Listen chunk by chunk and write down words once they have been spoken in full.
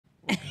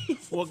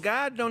Well,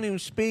 God don't even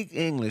speak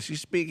English. He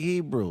speak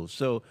Hebrew.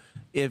 So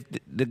if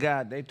the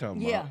God they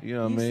talking Yeah, about, you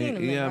know what I you've mean? seen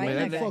him You then, know what I right? mean?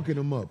 That That, guy. Fucking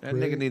him up, that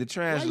Craig. nigga need a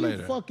translator.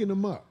 Why you fucking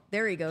him up?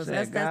 There he goes.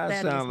 Said God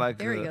That sound is. like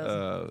There he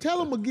goes.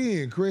 Tell him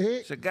again,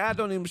 Craig. So God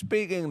don't even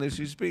speak English.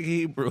 He speak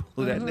Hebrew.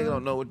 That nigga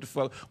don't know what the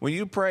fuck. When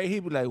you pray, he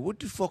be like, "What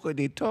the fuck are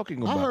they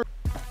talking about?" I heard.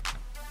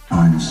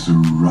 I'm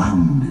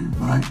surrounded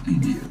by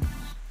idiots.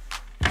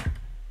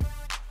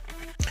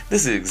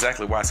 This is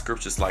exactly why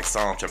scriptures like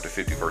Psalm chapter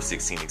 50 verse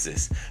 16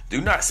 exist.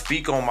 Do not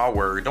speak on my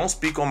word. Don't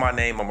speak on my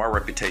name or my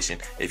reputation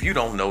if you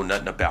don't know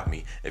nothing about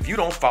me. If you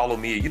don't follow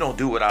me, you don't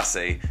do what I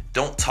say,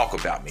 don't talk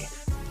about me.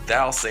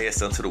 Thou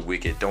sayest unto the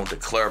wicked, don't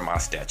declare my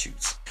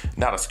statutes.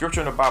 Now the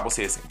scripture in the Bible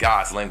says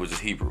God's language is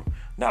Hebrew.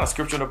 Now the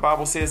scripture in the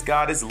Bible says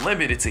God is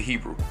limited to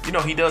Hebrew. You know,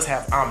 he does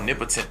have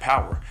omnipotent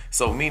power.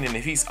 So meaning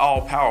if he's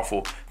all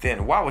powerful,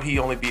 then why would he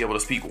only be able to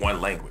speak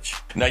one language?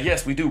 Now,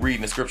 yes, we do read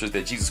in the scriptures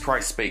that Jesus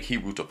Christ spake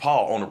Hebrew to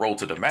Paul on the road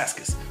to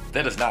Damascus.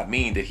 That does not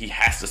mean that he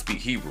has to speak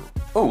Hebrew.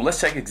 Oh, let's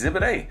check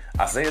Exhibit A.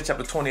 Isaiah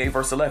chapter 28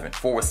 verse 11.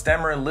 For with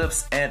stammering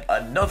lips and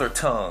another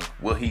tongue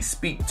will he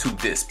speak to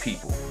this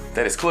people.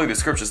 That is clearly the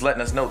scriptures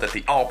letting us know that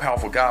the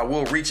all-powerful God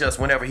will reach us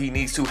whenever he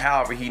needs to,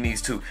 however he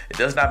needs to. It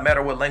does not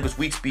matter what language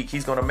we speak.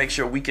 He's going to make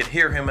sure we can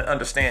hear him and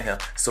understand him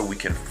so we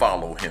can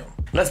follow him.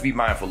 Let's be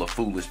mindful of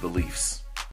foolish beliefs.